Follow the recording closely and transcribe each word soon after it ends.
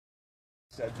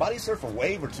said, body surf a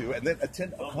wave or two, and then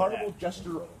attend a carnival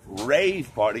jester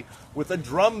rave party with a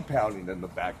drum pounding in the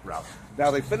background.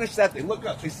 Now they finish that, they look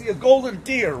up, they see a golden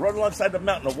deer run alongside the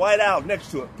mountain, a white owl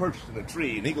next to it perched in a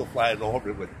tree, an eagle flying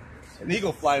overhead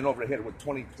with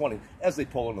 20/20 as they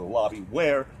pull into the lobby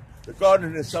where the gardener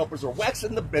and his helpers are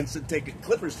waxing the Benson, taking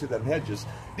clippers to them hedges,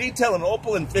 detailing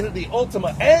Opel, Infiniti,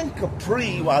 Ultima, and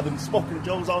Capri while them smoking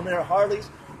Joes on their Harleys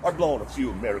are blowing a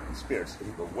few American spirits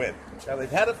into the wind. Now,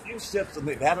 they've had a few sips and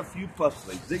they've had a few puffs.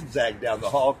 They zigzag down the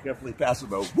hall, carefully passing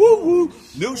the woo-woo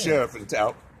new sheriff in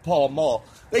town, Paul Mall.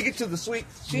 They get to the suite.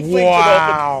 She flings it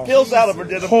open, peels out of her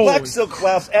denim, black silk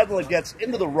blouse, Adela gets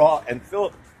into the raw, and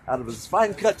Philip, out of his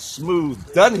fine-cut, smooth,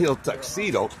 Dunhill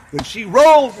tuxedo, when she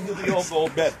rolls into the old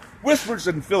gold bed, whispers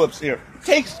in Philip's ear,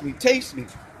 taste me,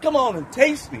 come on and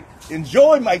taste me.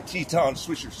 Enjoy my Teton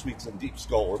Swisher Sweets and Deep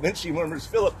Skull. And then she murmurs,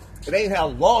 Philip, it ain't how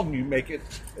long you make it,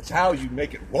 it's how you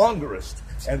make it longerest.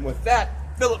 And with that,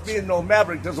 Philip, being no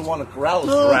maverick, doesn't want to corral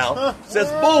us around, says,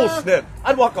 bullsnip,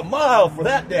 I'd walk a mile for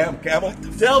that damn camel.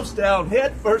 Delves down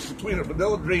head first between her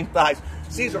vanilla green thighs,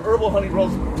 sees her herbal honey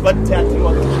rose button tattoo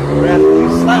on the cheek, rapidly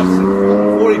slaps it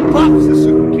before he pops the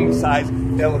super king size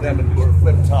L&M into her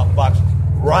flip-top box.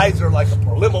 Rides her like a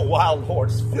Polimo wild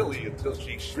horse filly until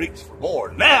she shrieks for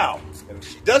more. Now, and if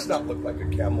she does not look like a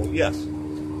camel, yes,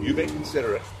 you may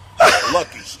consider it a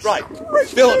lucky strike.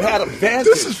 Philip had a vantage.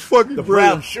 This is fucking the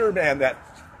brilliant. brown sure man that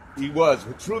he was.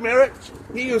 With true merit,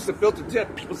 he used the filter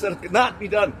tip. People said it could not be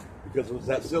done because it was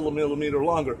that 0 millimeter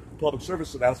longer public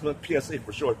service announcement, PSA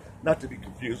for short, not to be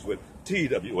confused with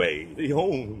TWA, the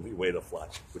only way to fly,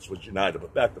 which was United,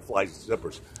 but back to fly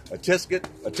zippers. A tisket,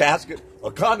 a tasket,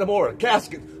 a condom, or a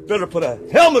casket, better put a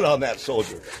helmet on that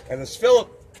soldier. And as Philip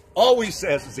always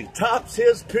says, as he tops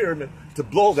his pyramid to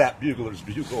blow that bugler's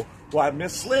bugle, why,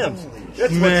 Miss Slim's,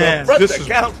 it's what's up front that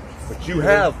counts. But you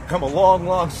have come a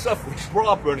long suffering,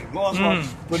 bra-burning, long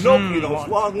Pinocchio's,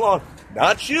 long,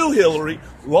 not you, Hillary,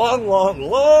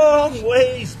 long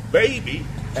ways, baby,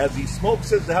 as he smokes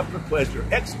his after pleasure,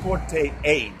 exporte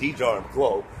a D-Jarm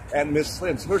glow, and Miss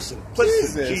Slim's her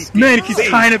simplicity. Man, he keeps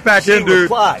tying it back in, dude.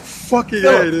 Fucking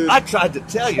yeah, dude. I tried to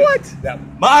tell you that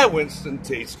my Winston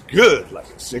tastes good like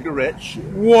a cigarette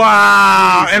should.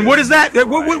 Wow. And what is that?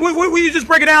 What will you just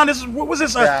break it down? What was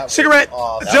this? Cigarette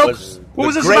joke? What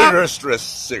was this about? The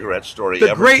greatest cigarette story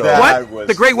the ever great told. What?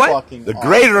 The great what? The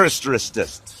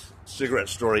greatest cigarette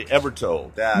story ever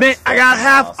told. Man, I got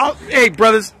half. Hey,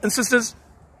 brothers and sisters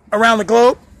around the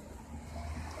globe.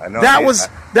 I know.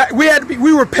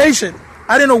 We were patient.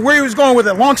 I didn't know where he was going with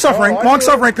it. Long suffering,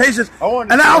 patience.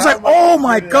 And I was like, oh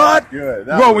my God.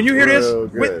 Bro, when you hear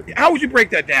this, how would you break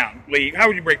that down, Lee? How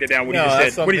would you break that down? What he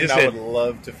just said? What he just said? I would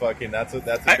love to fucking, that's a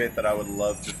bit that I would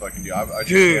love to fucking do.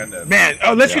 Dude, man,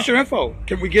 let's get your info.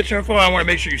 Can we get your info? I want to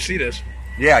make sure you see this.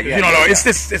 Yeah. You don't know.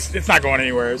 It's not going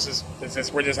anywhere. It's just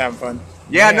we're just having fun.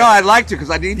 Yeah, no, I'd like to because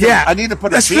I need to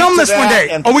put. Let's film this one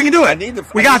day. Oh, we can do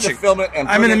it. We got you. Film it and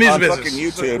I'm in the music business.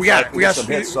 YouTube. We got some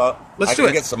hits. Let's do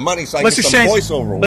it. Get some money so I can get some voiceover.